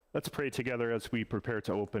Let's pray together as we prepare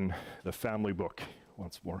to open the family book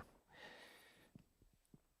once more.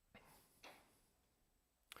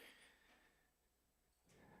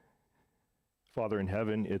 Father in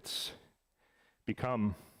heaven, it's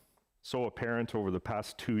become so apparent over the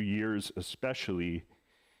past 2 years especially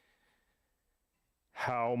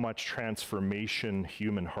how much transformation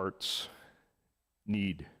human hearts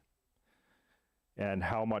need and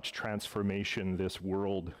how much transformation this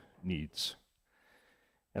world needs.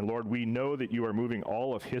 And Lord, we know that you are moving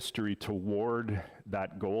all of history toward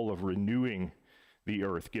that goal of renewing the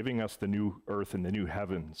earth, giving us the new earth and the new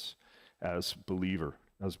heavens as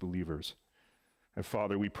believers. And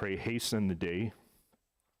Father, we pray, hasten the day.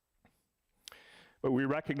 But we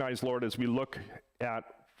recognize, Lord, as we look at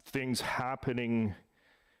things happening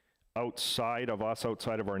outside of us,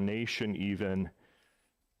 outside of our nation even,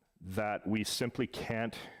 that we simply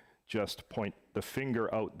can't just point the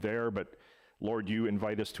finger out there, but Lord, you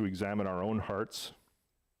invite us to examine our own hearts.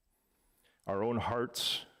 Our own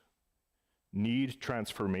hearts need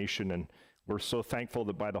transformation, and we're so thankful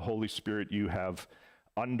that by the Holy Spirit you have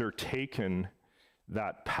undertaken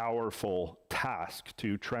that powerful task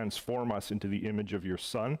to transform us into the image of your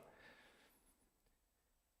Son.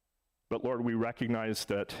 But Lord, we recognize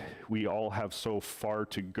that we all have so far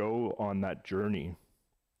to go on that journey.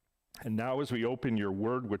 And now as we open your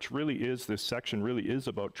word, which really is, this section really is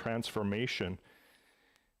about transformation,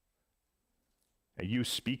 and you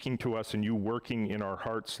speaking to us and you working in our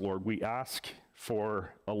hearts, Lord, we ask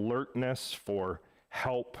for alertness, for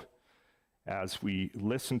help as we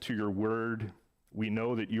listen to your word. We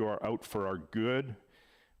know that you are out for our good.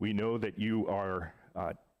 We know that you are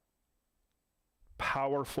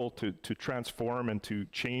powerful to transform and to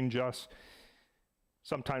change us.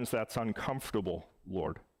 Sometimes that's uncomfortable,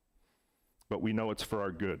 Lord, but we know it's for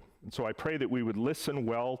our good. And so I pray that we would listen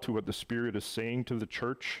well to what the Spirit is saying to the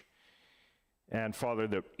church. And Father,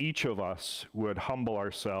 that each of us would humble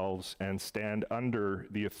ourselves and stand under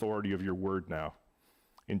the authority of your word now.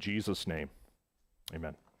 In Jesus' name,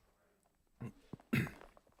 amen.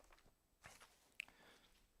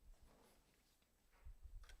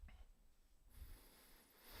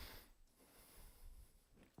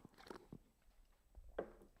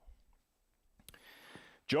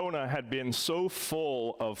 Jonah had been so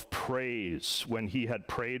full of praise when he had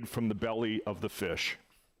prayed from the belly of the fish.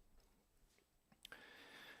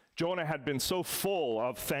 Jonah had been so full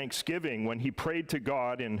of thanksgiving when he prayed to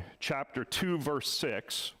God in chapter 2, verse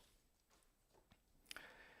 6.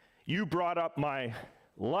 You brought up my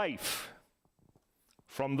life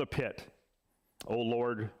from the pit, O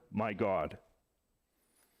Lord my God.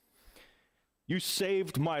 You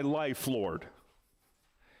saved my life, Lord,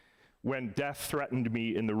 when death threatened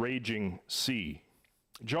me in the raging sea.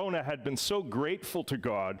 Jonah had been so grateful to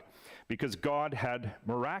God because God had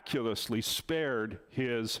miraculously spared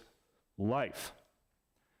his life.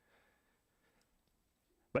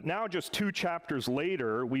 But now, just 2 chapters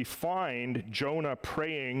later, we find Jonah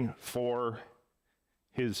praying for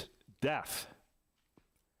his death.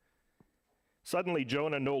 Suddenly,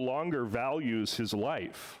 Jonah no longer values his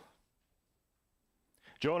life.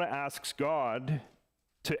 Jonah asks God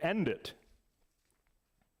to end it.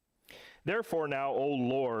 Therefore now, O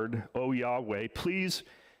Lord, O Yahweh, please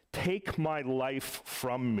take my life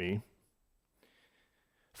from me,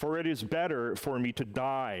 for it is better for me to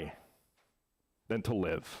die than to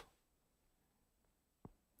live.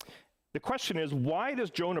 The question is, why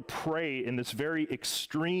does Jonah pray in this very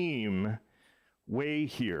extreme way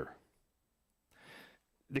here?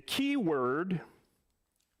 The key word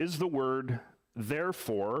is the word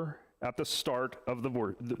therefore at the start of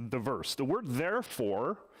the verse. The word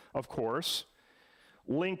therefore, of course,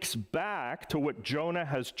 links back to what Jonah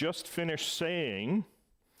has just finished saying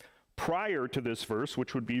prior to this verse,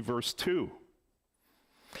 which would be verse 2.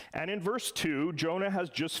 And in verse 2, Jonah has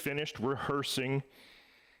just finished rehearsing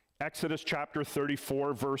Exodus chapter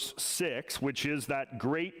 34, verse 6, which is that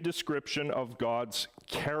great description of God's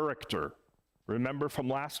character. Remember from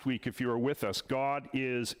last week, if you were with us, God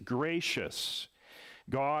is gracious.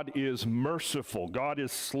 God is merciful. God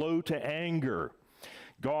is slow to anger.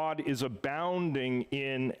 God is abounding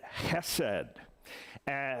in hesed,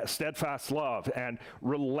 steadfast love, and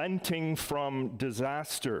relenting from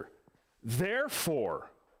disaster.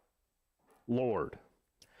 Therefore, Lord,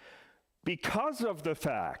 because of the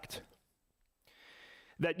fact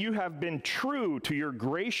that you have been true to your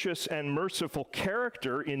gracious and merciful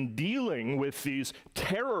character in dealing with these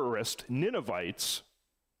terrorist Ninevites,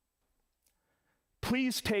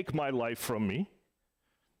 please take my life from me.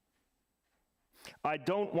 I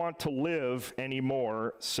don't want to live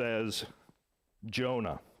anymore, says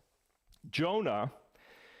Jonah. Jonah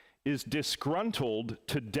is disgruntled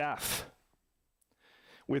to death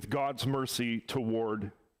with God's mercy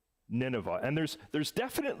toward Nineveh. And there's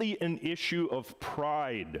definitely an issue of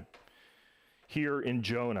pride here in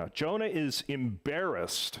Jonah. Jonah is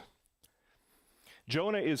embarrassed.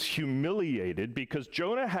 Jonah is humiliated because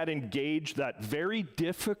Jonah had engaged that very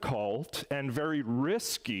difficult and very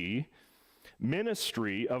risky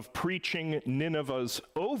ministry of preaching Nineveh's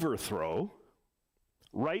overthrow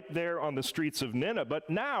right there on the streets of Nineveh. But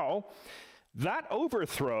now that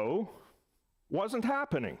overthrow wasn't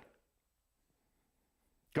happening.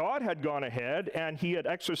 God had gone ahead and he had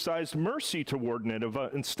exercised mercy toward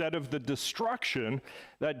Nineveh instead of the destruction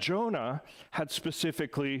that Jonah had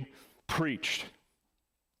specifically preached.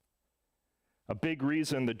 A big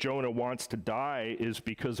reason that Jonah wants to die is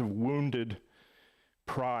because of wounded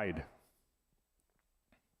pride.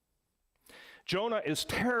 Jonah is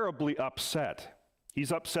terribly upset.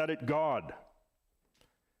 He's upset at God.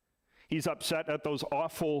 He's upset at those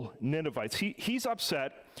awful Ninevites. He's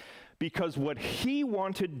upset because what he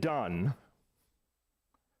wanted done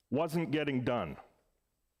wasn't getting done.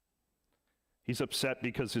 He's upset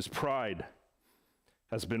because his pride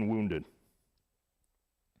has been wounded.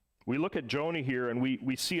 We look at Jonah here and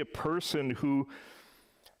we see a person who,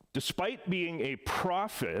 despite being a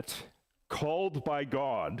prophet called by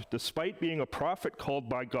God,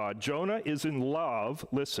 Jonah is in love,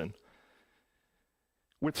 listen,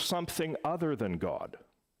 with something other than God.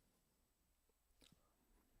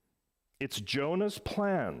 It's Jonah's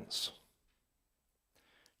plans,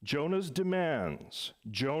 Jonah's demands,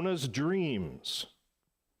 Jonah's dreams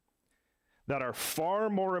that are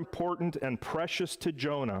far more important and precious to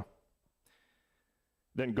Jonah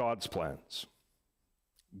than God's plans,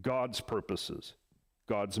 God's purposes,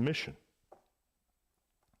 God's mission.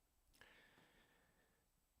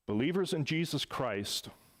 Believers in Jesus Christ,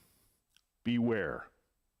 beware.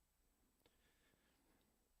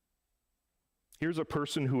 Here's a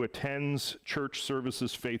person who attends church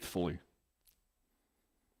services faithfully,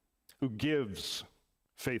 who gives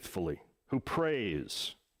faithfully, who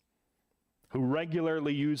prays, who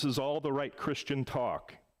regularly uses all the right Christian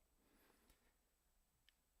talk,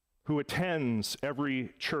 who attends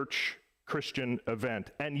every church Christian event,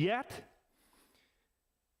 and yet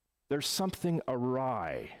there's something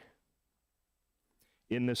awry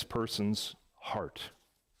in this person's heart.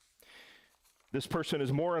 This person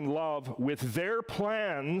is more in love with their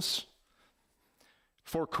plans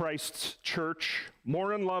for Christ's church,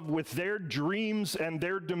 more in love with their dreams and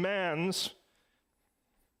their demands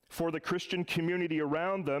for the Christian community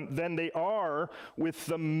around them than they are with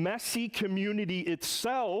the messy community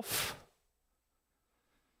itself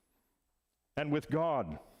and with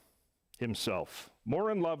God himself. More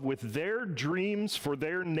in love with their dreams for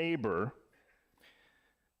their neighbor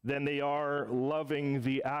than they are loving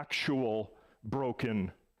the actual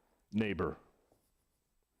broken neighbor.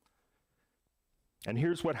 And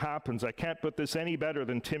here's what happens. I can't put this any better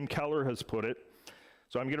than Tim Keller has put it.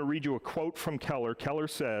 So I'm going to read you a quote from Keller. Keller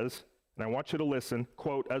says, and I want you to listen,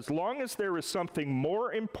 quote, "As long as there is something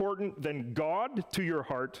more important than God to your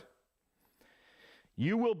heart,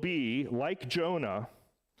 you will be, like Jonah,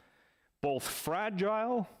 both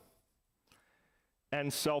fragile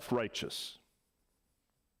and self-righteous.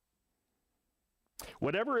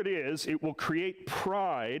 Whatever it is, it will create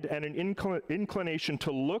pride and an inclination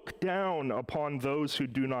to look down upon those who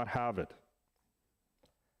do not have it.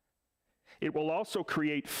 It will also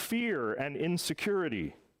create fear and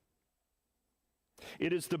insecurity.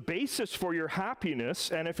 It is the basis for your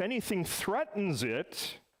happiness, and if anything threatens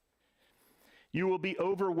it, you will be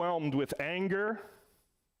overwhelmed with anger,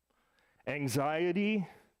 anxiety,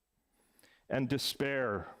 and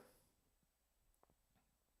despair.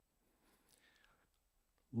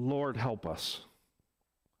 Lord, help us."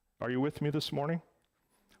 Are you with me this morning?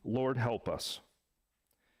 Lord, help us.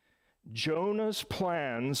 Jonah's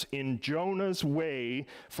plans in Jonah's way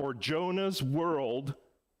for Jonah's world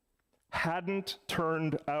hadn't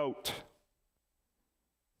turned out.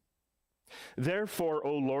 Therefore,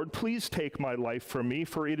 O Lord, please take my life from me,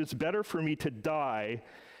 for it is better for me to die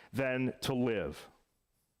than to live.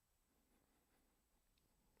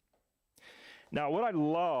 Now, what I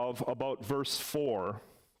love about verse 4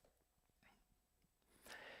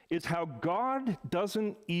 is how God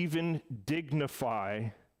doesn't even dignify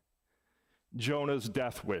Jonah's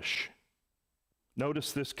death wish.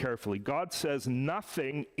 Notice this carefully. God says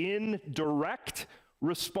nothing in direct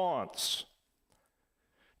response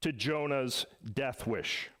to Jonah's death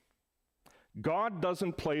wish. God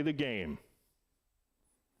doesn't play the game.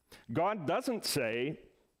 God doesn't say,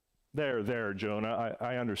 there, Jonah,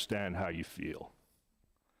 I understand how you feel.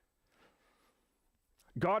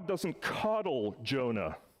 God doesn't coddle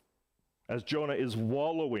Jonah as Jonah is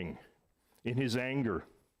wallowing in his anger.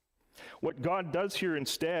 What God does here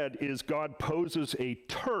instead is God poses a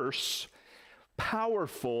terse,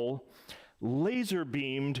 powerful,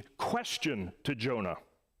 laser-beamed question to Jonah.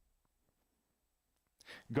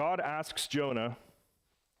 God asks Jonah,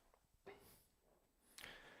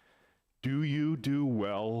 "Do you do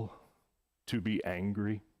well to be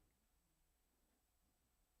angry?"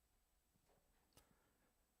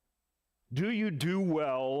 Do you do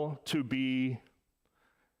well to be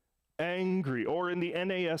angry? Or in the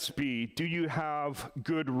NASB, do you have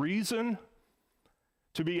good reason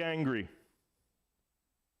to be angry?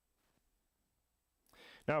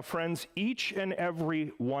 Now, friends, each and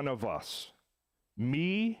every one of us,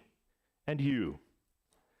 me and you,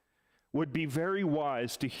 would be very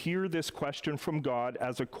wise to hear this question from God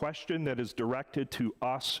as a question that is directed to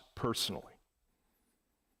us personally.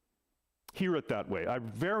 Hear it that way. I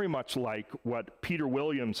very much like what Peter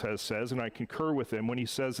Williams says, and I concur with him when he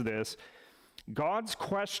says this: God's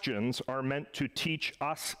questions are meant to teach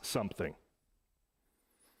us something,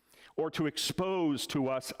 or to expose to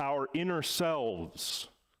us our inner selves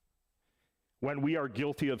when we are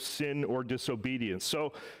guilty of sin or disobedience.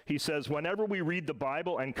 So he says, whenever we read the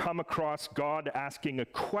Bible and come across God asking a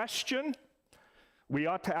question, we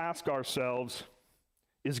ought to ask ourselves,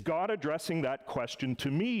 is God addressing that question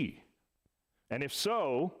to me? And if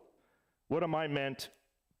so, what am I meant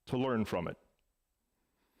to learn from it?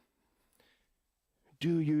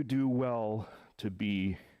 Do you do well to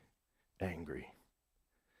be angry?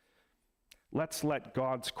 Let's let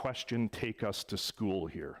God's question take us to school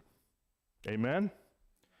here. Amen?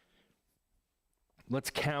 Let's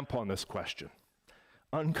camp on this question,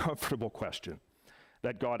 uncomfortable question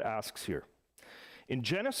that God asks here. In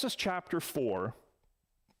Genesis chapter 4,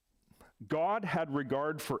 God had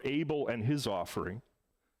regard for Abel and his offering,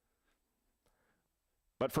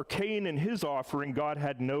 but for Cain and his offering, God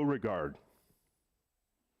had no regard.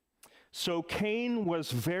 So Cain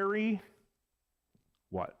was very,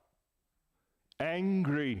 what?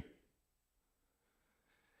 Angry.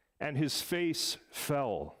 And his face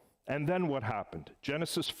fell. And then what happened?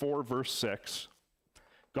 Genesis 4, verse 6,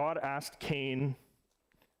 God asked Cain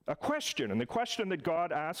a question. And the question that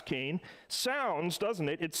God asked Cain sounds, doesn't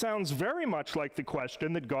it? It sounds very much like the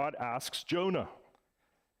question that God asks Jonah.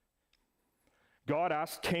 God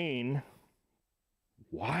asked Cain,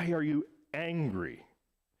 "Why are you angry?"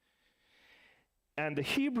 And the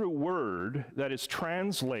Hebrew word that is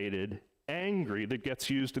translated angry that gets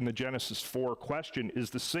used in the Genesis 4 question is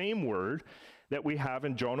the same word that we have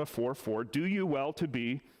in Jonah 4:4. Do you do well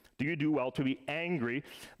to be angry?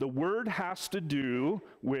 The word has to do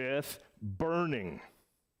with burning,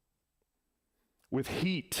 with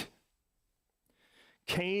heat.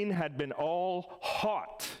 Cain had been all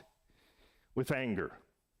hot with anger.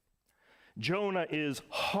 Jonah is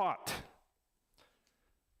hot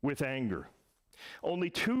with anger. Only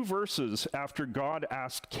 2 verses after God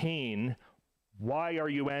asked Cain, "Why are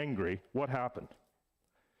you angry?" what happened?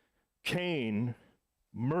 Cain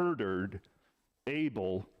murdered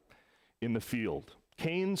Abel in the field.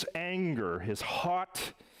 Cain's anger, his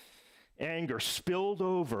hot anger, spilled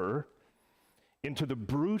over into the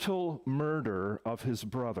brutal murder of his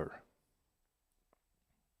brother.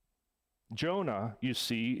 Jonah, you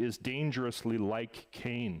see, is dangerously like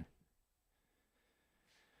Cain.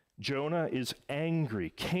 Jonah is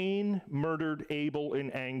angry. Cain murdered Abel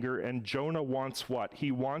in anger, and Jonah wants what?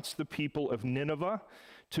 He wants the people of Nineveh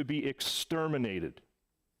to be exterminated,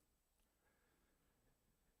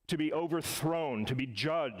 to be overthrown, to be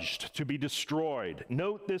judged, to be destroyed.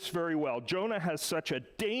 Note this very well. Jonah has such a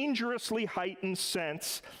dangerously heightened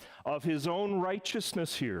sense of his own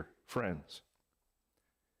righteousness here, friends.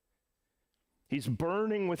 He's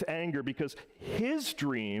burning with anger because his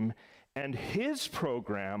dream and his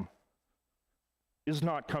program is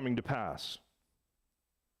not coming to pass.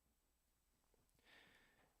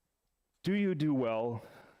 Do you do well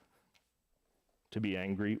to be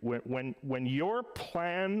angry? When your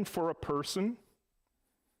plan for a person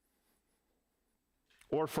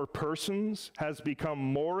or for persons has become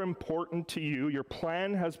more important to you, your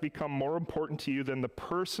plan has become more important to you than the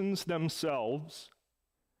persons themselves,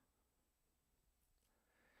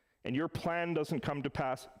 and your plan doesn't come to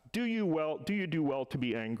pass, do you do well to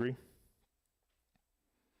be angry?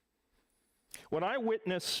 When I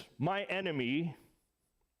witness my enemy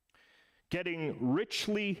getting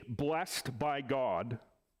richly blessed by God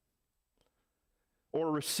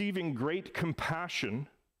or receiving great compassion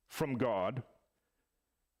from God,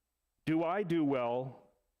 do I do well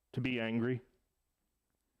to be angry?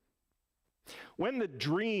 When the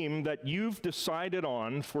dream that you've decided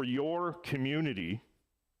on for your community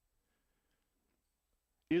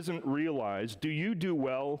isn't realized, do you do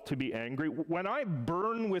well to be angry? When I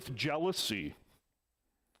burn with jealousy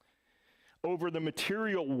over the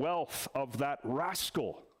material wealth of that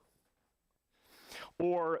rascal,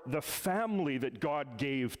 or the family that God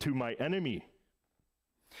gave to my enemy,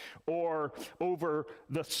 or over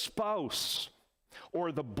the spouse,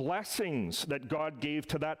 or the blessings that God gave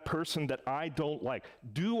to that person that I don't like,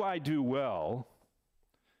 do I do well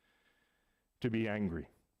to be angry?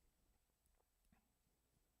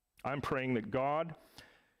 I'm praying that God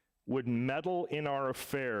would meddle in our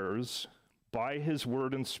affairs by his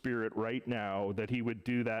word and spirit right now, that he would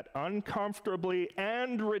do that uncomfortably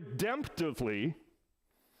and redemptively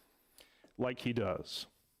like he does.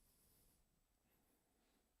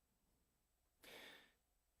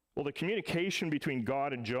 Well, the communication between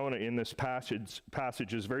God and Jonah in this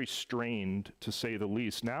passage is very strained, to say the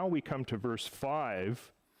least. Now we come to verse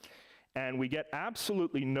 5, and we get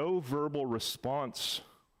absolutely no verbal response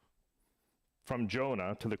from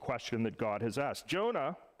Jonah to the question that God has asked.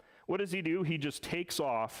 Jonah, what does he do? He just takes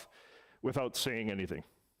off without saying anything.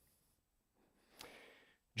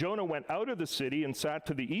 Jonah went out of the city and sat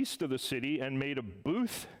to the east of the city and made a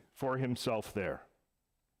booth for himself there.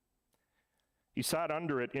 He sat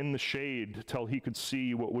under it in the shade till he could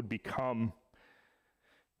see what would become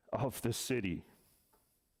of the city.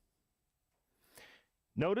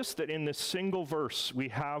 Notice that in this single verse, we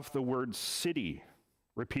have the word city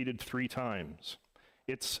repeated 3 times.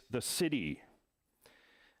 It's the city.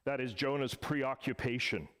 That is Jonah's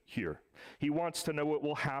preoccupation here. He wants to know what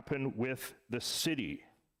will happen with the city.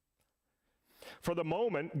 For the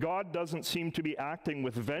moment, God doesn't seem to be acting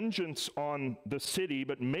with vengeance on the city,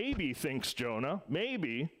 but maybe, thinks Jonah,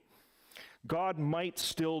 maybe God might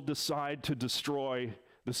still decide to destroy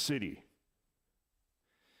the city.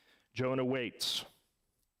 Jonah waits.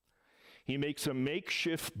 He makes a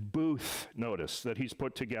makeshift booth, notice, that he's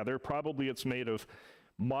put together. Probably it's made of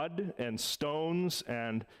mud and stones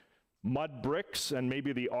and mud bricks and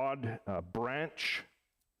maybe the odd branch.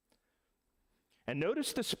 And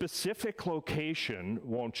notice the specific location,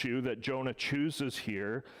 won't you, that Jonah chooses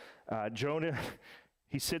here. Jonah,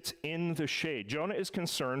 he sits in the shade. Jonah is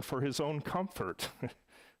concerned for his own comfort,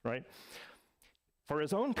 right? For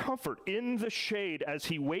his own comfort in the shade as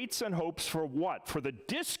he waits and hopes for what? For the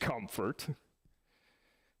discomfort,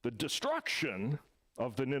 the destruction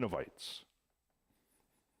of the Ninevites.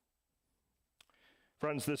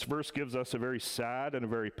 Friends, this verse gives us a very sad and a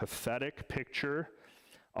very pathetic picture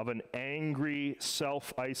of an angry,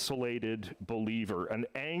 self-isolated believer. An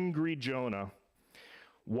angry Jonah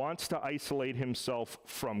wants to isolate himself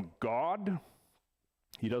from God.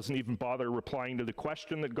 He doesn't even bother replying to the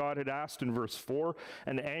question that God had asked in verse 4.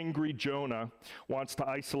 An angry Jonah wants to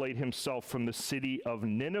isolate himself from the city of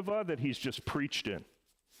Nineveh that he's just preached in.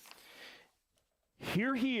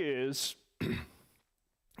 Here he is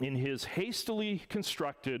in his hastily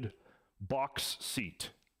constructed box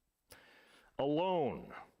seat, alone.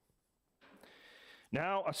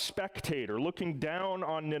 Now a spectator looking down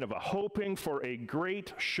on Nineveh, hoping for a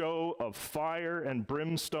great show of fire and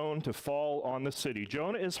brimstone to fall on the city.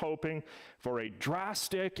 Jonah is hoping for a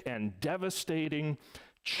drastic and devastating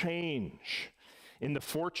change in the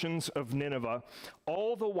fortunes of Nineveh,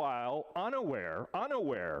 all the while unaware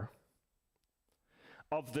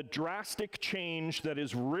of the drastic change that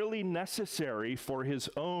is really necessary for his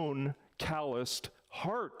own calloused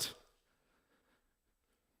heart.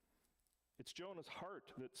 It's Jonah's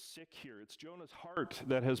heart that's sick here. It's Jonah's heart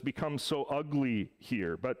that has become so ugly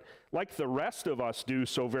here. But like the rest of us do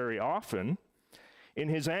so very often, in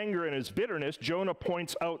his anger and his bitterness, Jonah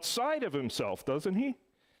points outside of himself, doesn't he?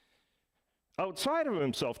 Outside of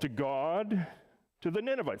himself to God, to the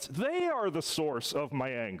Ninevites. They are the source of my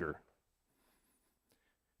anger,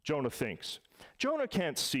 Jonah thinks. Jonah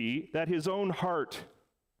can't see that his own heart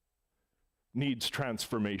needs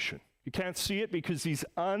transformation. You can't see it because he's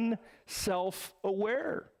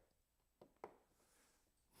unself-aware.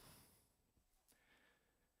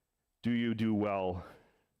 Do you do well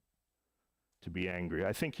to be angry?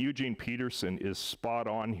 I think Eugene Peterson is spot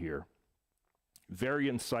on here. Very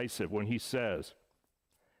incisive when he says,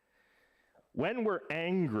 when we're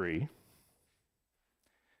angry,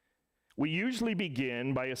 we usually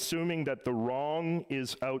begin by assuming that the wrong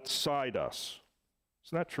is outside us.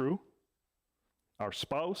 Isn't that true? Our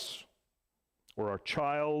spouse, or our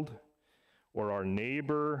child, or our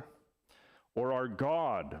neighbor, or our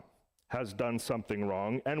God has done something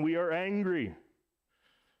wrong, and we are angry.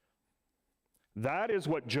 That is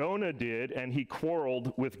what Jonah did, and he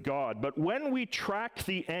quarreled with God. But when we track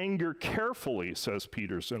the anger carefully, says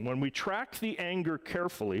Peterson, when we track the anger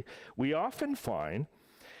carefully, we often find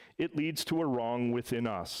it leads to a wrong within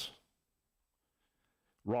us.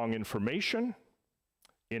 Wrong information,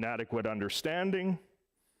 inadequate understanding,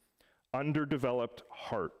 underdeveloped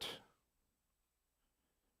heart.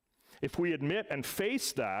 If we admit and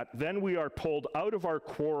face that, then we are pulled out of our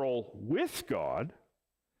quarrel with God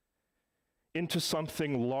into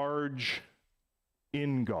something large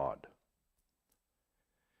in God.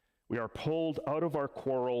 We are pulled out of our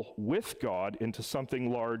quarrel with God into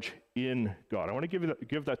something large in God. I want to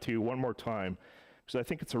give that to you one more time, because I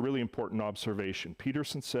think it's a really important observation.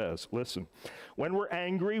 Peterson says, listen, when we're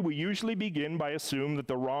angry, we usually begin by assuming that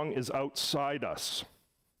the wrong is outside us.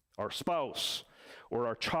 Our spouse, or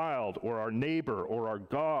our child, or our neighbor, or our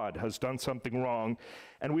God has done something wrong,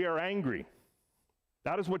 and we are angry.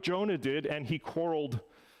 That is what Jonah did, and he quarreled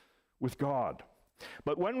with God.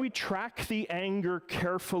 But when we track the anger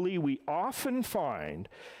carefully, we often find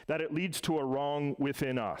that it leads to a wrong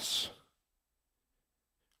within us.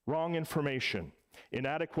 Wrong information,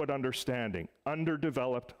 inadequate understanding,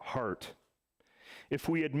 underdeveloped heart. If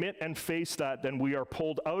we admit and face that, then we are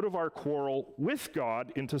pulled out of our quarrel with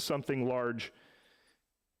God into something large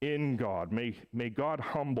in God. May God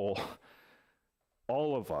humble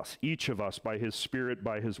all of us, each of us, by his Spirit,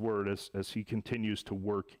 by his word, as he continues to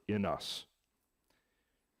work in us.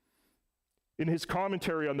 In his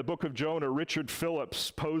commentary on the book of Jonah, Richard Phillips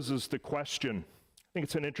poses the question. I think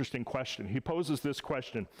it's an interesting question. He poses this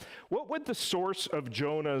question: what would the source of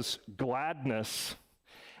Jonah's gladness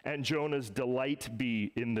and Jonah's delight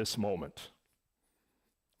be in this moment?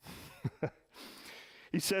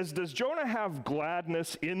 He says, does Jonah have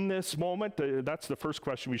gladness in this moment? That's the first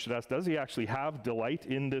question we should ask. Does he actually have delight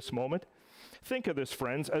in this moment? Think of this,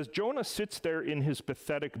 friends. As Jonah sits there in his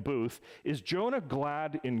pathetic booth, is Jonah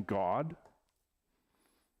glad in God?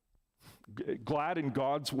 Glad in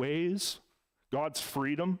God's ways? God's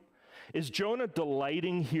freedom? Is Jonah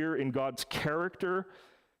delighting here in God's character,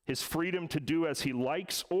 his freedom to do as he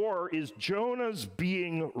likes? Or is Jonah's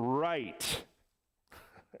being right?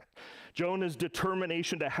 Jonah's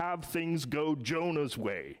determination to have things go Jonah's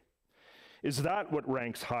way. Is that what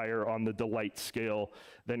ranks higher on the delight scale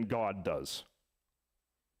than God does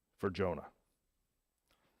for Jonah?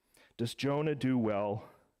 Does Jonah do well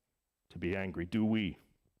to be angry? Do we?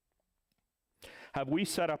 Have we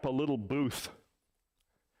set up a little booth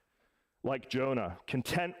like Jonah,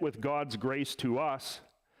 content with God's grace to us,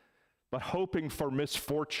 but hoping for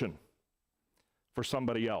misfortune for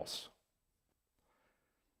somebody else?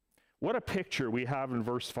 What a picture we have in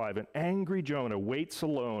verse 5. An angry Jonah waits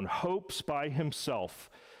alone, hopes by himself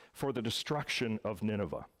for the destruction of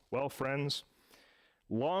Nineveh. Well, friends,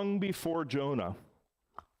 long before Jonah,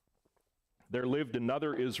 there lived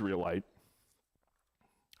another Israelite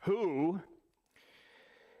who,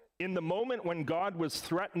 in the moment when God was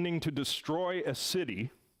threatening to destroy a city,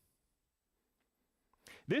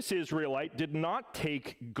 this Israelite did not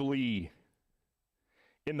take glee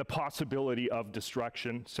in the possibility of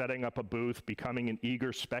destruction, setting up a booth, becoming an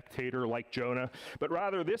eager spectator like Jonah, but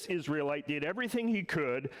rather this Israelite did everything he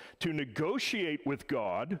could to negotiate with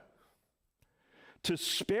God to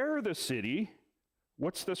spare the city.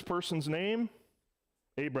 What's this person's name?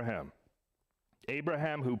 Abraham.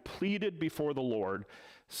 Abraham, who pleaded before the Lord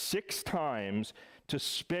 6 times to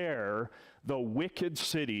spare the wicked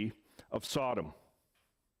city of Sodom.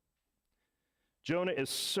 Jonah is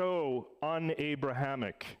so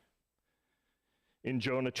un-Abrahamic in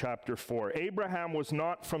Jonah chapter 4. Abraham was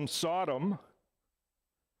not from Sodom,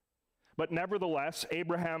 but nevertheless,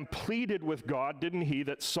 Abraham pleaded with God, didn't he,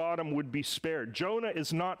 that Sodom would be spared. Jonah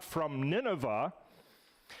is not from Nineveh,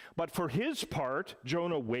 but for his part,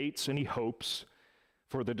 Jonah waits and he hopes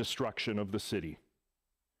for the destruction of the city.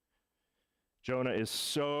 Jonah is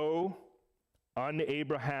so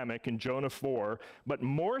un-Abrahamic in Jonah 4, but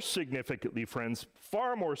more significantly, friends,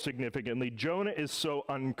 far more significantly, Jonah is so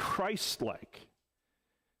un-Christ-like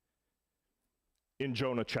in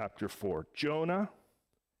Jonah chapter 4. Jonah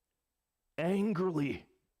angrily,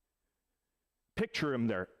 picture him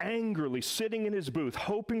there, angrily sitting in his booth,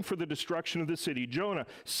 hoping for the destruction of the city. Jonah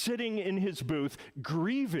sitting in his booth,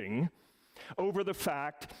 grieving over the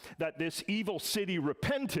fact that this evil city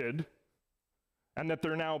repented and that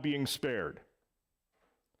they're now being spared.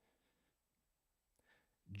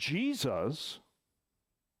 Jesus,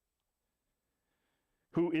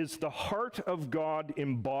 who is the heart of God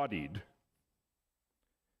embodied,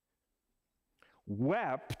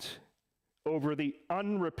 wept over the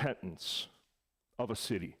unrepentance of a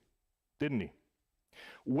city, didn't he?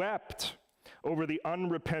 Wept over the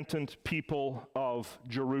unrepentant people of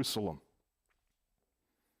Jerusalem.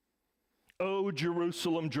 O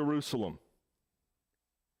Jerusalem, Jerusalem,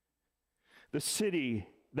 the city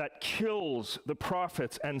that kills the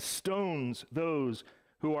prophets and stones those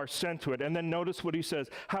who are sent to it. And then notice what he says.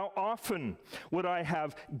 How often would I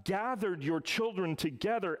have gathered your children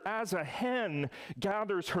together as a hen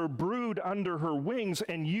gathers her brood under her wings,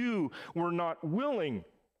 and you were not willing.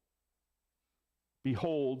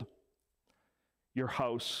 Behold, your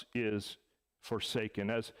house is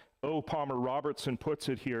forsaken. As O. Palmer Robertson puts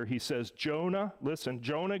it here, he says, Jonah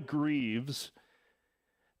grieves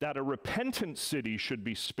that a repentant city should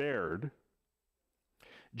be spared.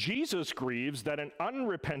 Jesus grieves that an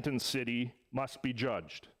unrepentant city must be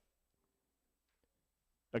judged.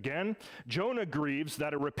 Again, Jonah grieves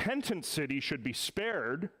that a repentant city should be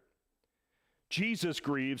spared. Jesus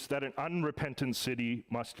grieves that an unrepentant city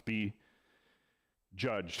must be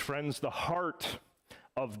judged. Friends, the heart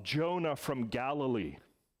of Jonah from Galilee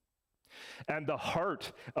and the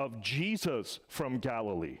heart of Jesus from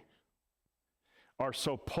Galilee are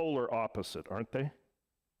so polar opposite, aren't they?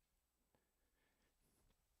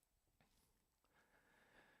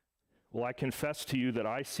 Well, I confess to you that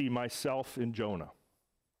I see myself in Jonah.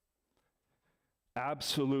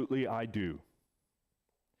 Absolutely, I do.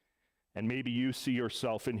 And maybe you see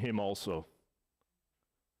yourself in him also.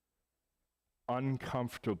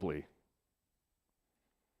 Uncomfortably.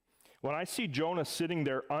 When I see Jonah sitting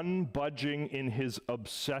there unbudging in his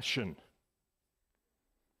obsession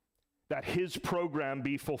that his program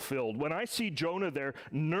be fulfilled, when I see Jonah there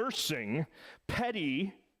nursing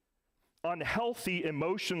petty, unhealthy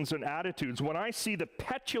emotions and attitudes, when I see the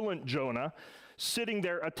petulant Jonah sitting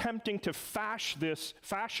there attempting to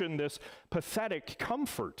fashion this pathetic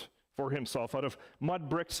comfort for himself out of mud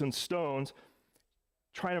bricks and stones,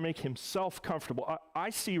 trying to make himself comfortable, I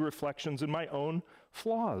see reflections in my own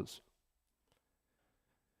flaws.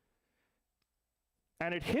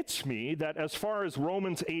 And it hits me that as far as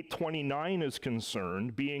Romans 8:29 is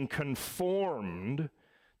concerned, being conformed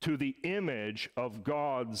to the image of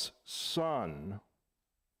God's Son,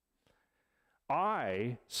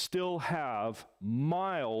 I still have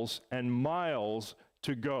miles and miles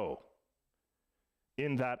to go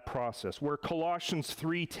in that process. Where Colossians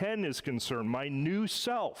 3:10 is concerned, my new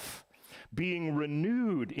self being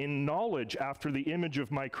renewed in knowledge after the image of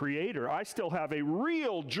my Creator, I still have a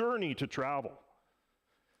real journey to travel.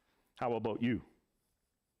 How about you?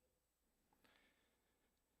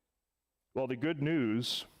 Well, the good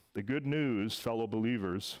news, fellow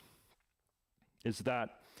believers, is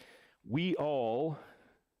that we all,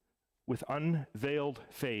 with unveiled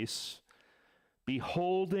face,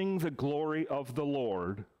 beholding the glory of the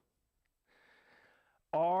Lord,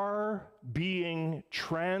 are being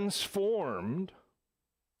transformed,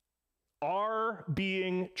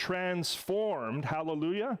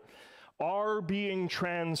 hallelujah, are being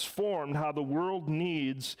transformed, how the world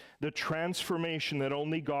needs the transformation that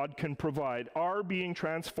only God can provide, are being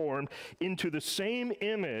transformed into the same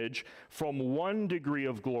image from one degree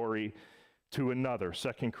of glory to another.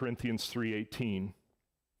 2 Corinthians 3:18.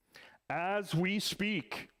 As we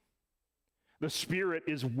speak, the Spirit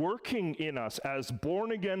is working in us as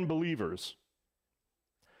born-again believers,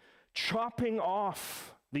 chopping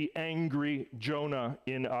off the angry Jonah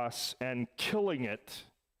in us and killing it,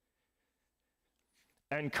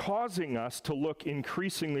 and causing us to look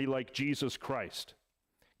increasingly like Jesus Christ.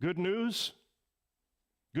 Good news?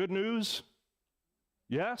 Good news?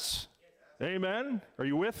 Yes? Amen? Are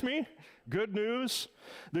you with me? Good news?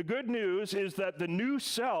 The good news is that the new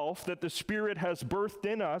self that the Spirit has birthed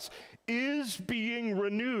in us is being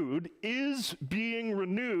renewed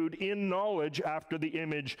in knowledge after the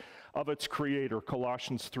image of its Creator.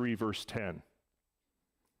 Colossians 3, verse 10.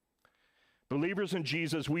 Believers in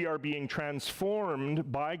Jesus, we are being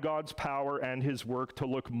transformed by God's power and His work to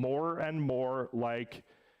look more and more like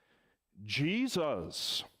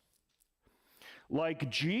Jesus. Like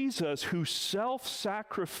Jesus, who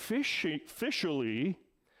self-sacrificially,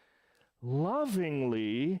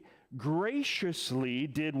 lovingly, graciously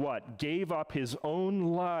did what? Gave up His own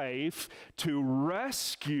life to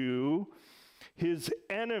rescue His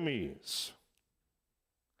enemies.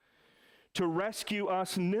 To rescue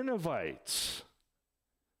us Ninevites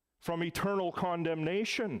from eternal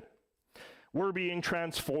condemnation. We're being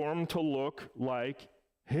transformed to look like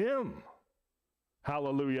Him.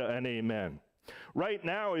 Hallelujah and amen. Right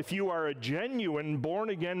now, if you are a genuine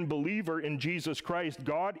born-again believer in Jesus Christ,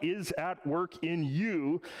 God is at work in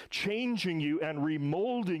you, changing you and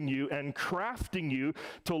remolding you and crafting you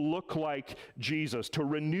to look like Jesus, to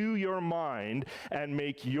renew your mind and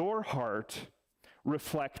make your heart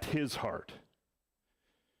reflect His heart.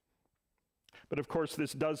 But of course,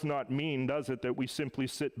 this does not mean, does it, that we simply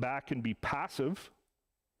sit back and be passive.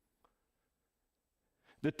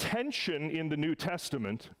 The tension in the New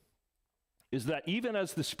Testament is that even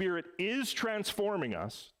as the Spirit is transforming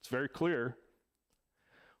us, it's very clear,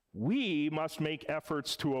 we must make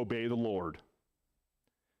efforts to obey the Lord,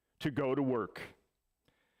 to go to work,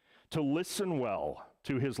 to listen well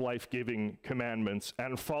to his life-giving commandments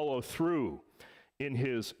and follow through in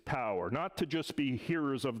his power. Not to just be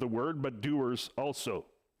hearers of the word, but doers also.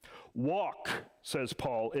 Walk, says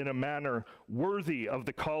Paul, in a manner worthy of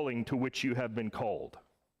the calling to which you have been called.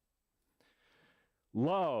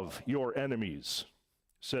 Love your enemies,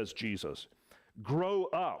 says Jesus. Grow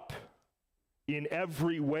up in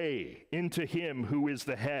every way into him who is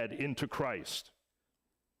the head, into Christ.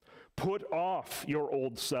 Put off your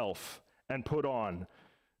old self and put on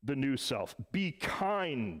the new self. Be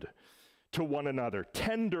kind to one another,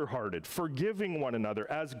 tender-hearted, forgiving one another,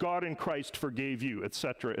 as God in Christ forgave you,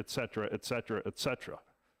 etc., etc., etc., etc.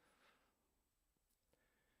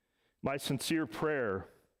 My sincere prayer,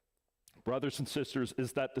 brothers and sisters,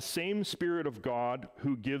 is that the same Spirit of God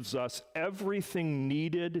who gives us everything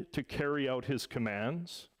needed to carry out his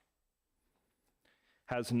commands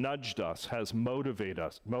has nudged us, has motivated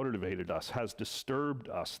us, has disturbed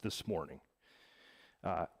us this morning.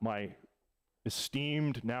 My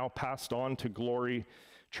esteemed, now passed on to glory,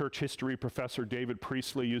 church history professor David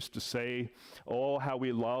Priestley used to say, "Oh, how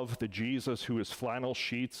we love the Jesus who is flannel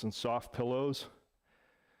sheets and soft pillows.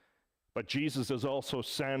 But Jesus is also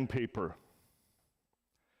sandpaper.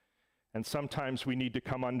 And sometimes we need to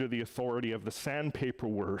come under the authority of the sandpaper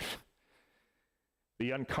word,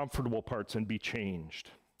 the uncomfortable parts, and be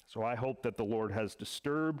changed." So I hope that the Lord has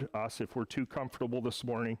disturbed us, if we're too comfortable this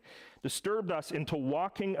morning, disturbed us into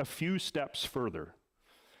walking a few steps further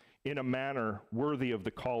in a manner worthy of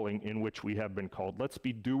the calling in which we have been called. Let's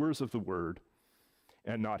be doers of the word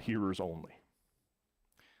and not hearers only.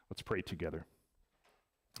 Let's pray together.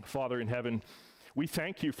 Father in heaven, we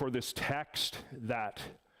thank you for this text that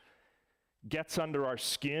gets under our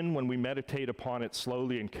skin when we meditate upon it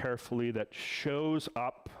slowly and carefully, that shows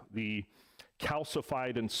up the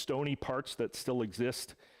calcified and stony parts that still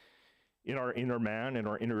exist in our inner man, in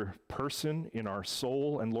our inner person, in our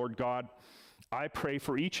soul. And Lord God, I pray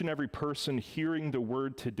for each and every person hearing the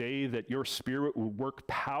word today that your Spirit would work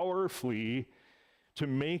powerfully to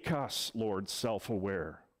make us, Lord,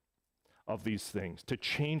 self-aware of these things, to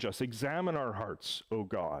change us. Examine our hearts, O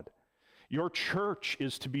God. Your church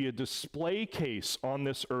is to be a display case on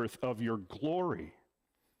this earth of your glory.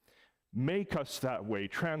 Make us that way.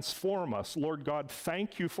 Transform us. Lord God,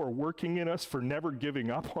 thank you for working in us, for never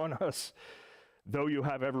giving up on us, though you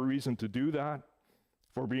have every reason to do that,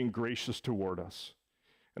 for being gracious toward us.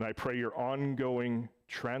 And I pray your ongoing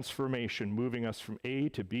transformation, moving us from A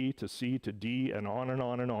to B to C to D and on and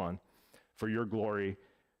on and on, for your glory,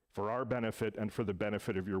 for our benefit, and for the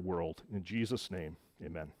benefit of your world. In Jesus' name,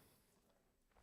 amen.